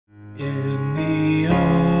In the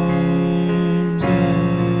arms of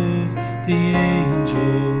the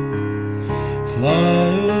angel, fly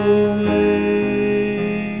away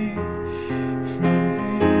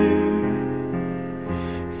from here,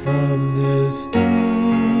 from this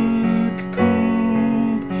dark,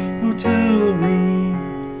 cold hotel room,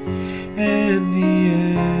 and the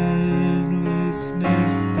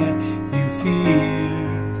endlessness that you fear.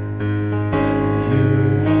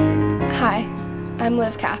 Hi, I'm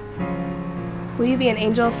Liv Kath. Will you be an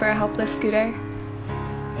angel for a helpless scooter?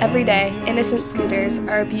 Every day, innocent scooters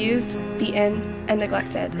are abused, beaten, and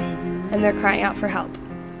neglected, and they're crying out for help.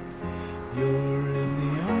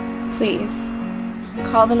 Please,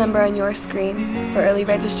 call the number on your screen for early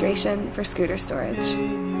registration for scooter storage,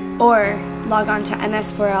 or log on to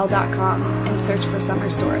NS4L.com and search for summer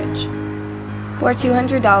storage. For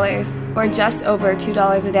 $200, or just over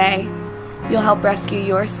 $2 a day, you'll help rescue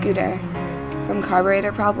your scooter from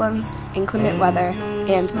carburetor problems, inclement weather,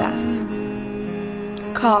 and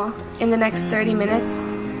theft. Call in the next 30 minutes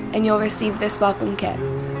and you'll receive this welcome kit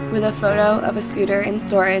with a photo of a scooter in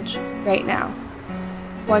storage right now.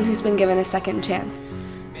 One who's been given a second chance.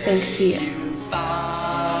 Thanks to you.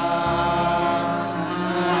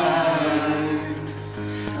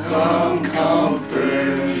 Some comfort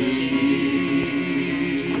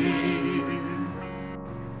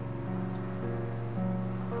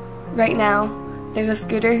Right now, there's a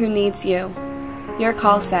scooter who needs you. Your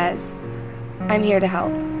call says, "I'm here to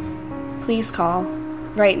help." Please call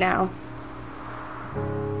right now.